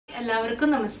എല്ലാവർക്കും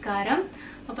നമസ്കാരം.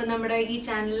 അപ്പോൾ നമ്മുടെ ഈ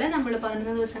ചാനലിൽ നമ്മൾ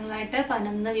 11 ദിവസങ്ങളായിട്ട്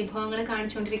 11 വിഭവങ്ങൾ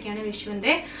കാണിച്ചുകൊണ്ടിരിക്കുകയാണ്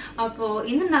വിഷുവിന്റെ. അപ്പോൾ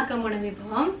ഇന്നുണ്ടാക്കാൻ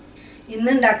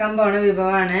പോണ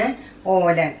വിഭവമാണ്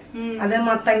ഓലൻ. അത്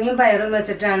മത്തങ്ങയും പയറും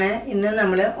വെച്ചിട്ടാണ് ഇന്ന്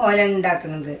നമ്മൾ ഓലൻ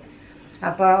ഉണ്ടാക്കുന്നത്.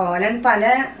 അപ്പോൾ ഓലൻ പല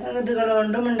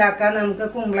ഇതുകൊണ്ടും ഉണ്ടാക്കാം. നമുക്ക്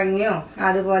കുമ്പളങ്ങയോ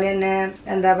അതുപോലെ തന്നെ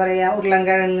എന്താ പറയാ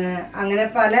ഉരുളൻകിഴങ്ങ് അങ്ങനെ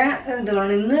പല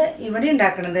ഇതുകൊണ്ട് ഇന്ന് ഇവിടെ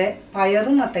ഉണ്ടാക്കുന്നത്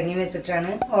പയറും മത്തങ്ങയും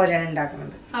വെച്ചിട്ടാണ് ഓലൻ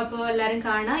ഉണ്ടാക്കുന്നത്. അപ്പോൾ എല്ലാരും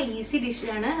കാണാം, ഈസി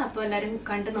ഡിഷാണ്. അപ്പോൾ എല്ലാരും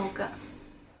കണ്ടു നോക്കുക.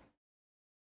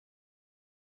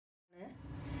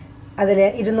 അതിൽ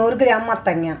 200 ഗ്രാം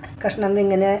മത്തങ്ങ കഷ്ണം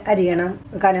ഇങ്ങനെ അരിയണം,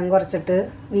 കനം കുറച്ചിട്ട്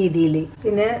വീതിയിൽ.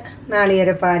 പിന്നെ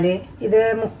നാളികേരപ്പാല്, ഇത്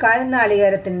 3/4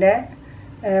 നാളികേരത്തിന്റെ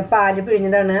പാല്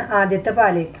പിഴിഞ്ഞതാണ് ആദ്യത്തെ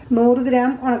പാല്. 100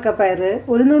 ഗ്രാം ഉണക്കപ്പയർ,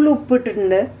 1 നുള്ളി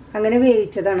ഉപ്പിട്ടിട്ടുണ്ട്, അങ്ങനെ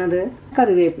വേവിച്ചതാണത്.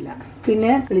 കറിവേപ്പില,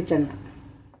 പിന്നെ വെളിച്ചെണ്ണ.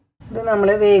 ഇത് നമ്മൾ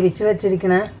വേവിച്ച്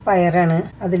വെച്ചിരിക്കുന്ന പയറാണ്.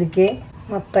 അതിലേക്ക്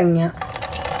മത്തങ്ങ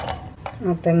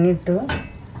ഇട്ടു.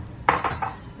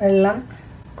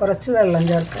 കുറച്ച് വെള്ളം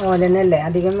ചേർക്കാം. ഓലനല്ലേ,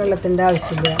 അധികം വെള്ളത്തിൻ്റെ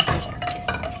ആവശ്യമില്ല.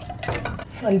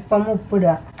 സ്വല്പം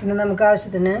ഉപ്പിടുക, പിന്നെ നമുക്ക്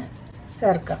ആവശ്യത്തിന്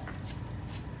ചേർക്കാം.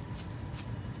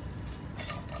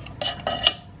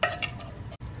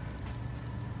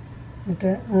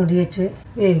 എന്നിട്ട് മൂടി വെച്ച്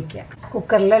വേവിക്കുക.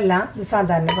 കുക്കറിലല്ല, ഇത്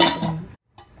സാധാരണ പാത്രം.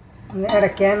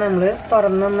 ഇടയ്ക്ക് നമ്മൾ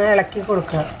തുറന്നൊന്ന് ഇളക്കി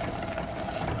കൊടുക്കുക.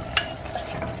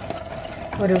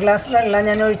 1 ഗ്ലാസ് വെള്ളം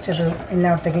ഞാൻ ഒഴിച്ചത്.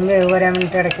 എല്ലായിടത്തേക്കും വേവ് വരാൻ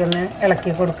വേണ്ടിയിട്ട് ഇടയ്ക്കൊന്ന്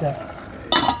ഇളക്കി കൊടുക്കുക.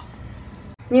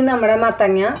 ഇനി നമ്മുടെ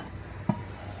മത്തങ്ങ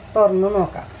തുറന്ന്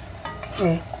നോക്കാം.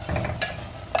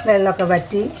 വെള്ളമൊക്കെ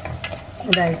വറ്റി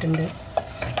ഇതായിട്ടുണ്ട്,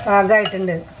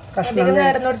 പാകമായിട്ടുണ്ട്. കഷ്ണം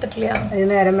അത്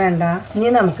നേരം വേണ്ട.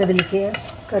 ഇനി നമുക്കിതിലേക്ക്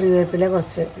കറിവേപ്പില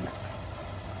കുറച്ച് ഇടാം.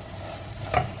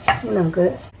 ഇനി നമുക്ക്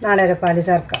നാളികേരപ്പാല്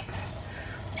ചേർക്കാം.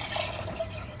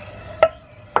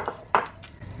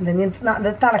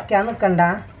 ഇത് തിളയ്ക്കാൻ നിൽക്കണ്ട.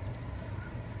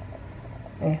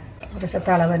 കുറച്ച്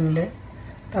തിള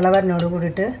വരുന്നോട്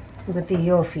കൂടിയിട്ട് നമുക്ക് തീ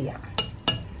ഓഫ് ചെയ്യാം.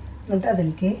 എന്നിട്ട്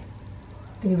അതിലേക്ക്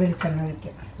ഇത്തിരി വെളിച്ചെണ്ണ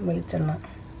ഒഴിക്കാം.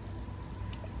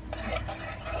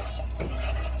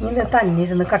 ഇത്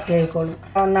തന്നിരുന്ന് കട്ടിയായിക്കോളും.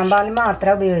 1/4 പാല്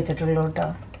മാത്രമേ ഉപയോഗിച്ചിട്ടുള്ളൂ കേട്ടോ.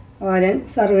 ഓലൻ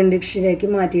സർവിങ് ഡിഷിലേക്ക്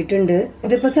മാറ്റിയിട്ടുണ്ട്.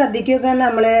 ഇതിപ്പോൾ സദ്യക്കൊക്കെ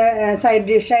നമ്മൾ സൈഡ്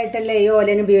ഡിഷായിട്ടല്ലേ ഈ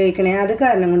ഓലൻ ഉപയോഗിക്കണേ. അത്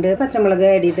കാരണം കൊണ്ട് പച്ചമുളക്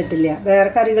ആഡ് ചെയ്തിട്ടില്ല. വേറെ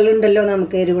കറികളുണ്ടല്ലോ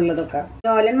നമുക്ക് എരിവുള്ളതൊക്കെ.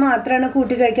 ഓലൻ മാത്രമാണ്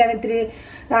കൂട്ടി കഴിക്കാൻ ഇത്തിരി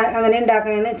അങ്ങനെ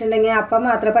ഉണ്ടാക്കണേന്ന് വെച്ചിട്ടുണ്ടെങ്കിൽ അപ്പം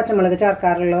മാത്രമേ പച്ചമുളക്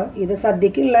ചേർക്കാറുള്ളൂ. ഇത്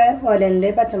സദ്യക്കുള്ള ഓലനിൽ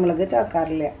പച്ചമുളക്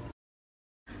ചേർക്കാറില്ല.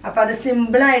 അപ്പം അത്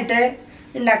സിമ്പിളായിട്ട്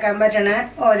ഉണ്ടാക്കാൻ പറ്റണ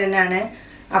ഓലനാണ്.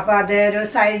 അപ്പോൾ അതൊരു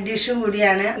സൈഡ് ഡിഷ്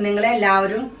കൂടിയാണ്.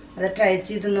 നിങ്ങളെല്ലാവരും അത് ട്രൈ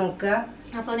ചെയ്ത് നോക്കുക.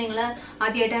 അപ്പോൾ നിങ്ങൾ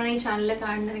ആദ്യമായിട്ടാണ് ഈ ചാനൽ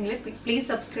കാണുന്നതെങ്കിൽ പ്ലീസ്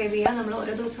സബ്സ്ക്രൈബ് ചെയ്യുക. നമ്മൾ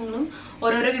ഓരോ ദിവസങ്ങളും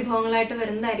ഓരോരോ വിഭവങ്ങളായിട്ട്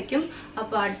വരുന്നതായിരിക്കും.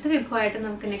 അപ്പോൾ അടുത്ത വിഭവമായിട്ട്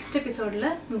നമുക്ക് നെക്സ്റ്റ് എപ്പിസോഡിൽ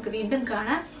നമുക്ക് വീണ്ടും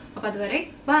കാണാം. അപ്പോൾ അതുവരെ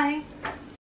ബൈ.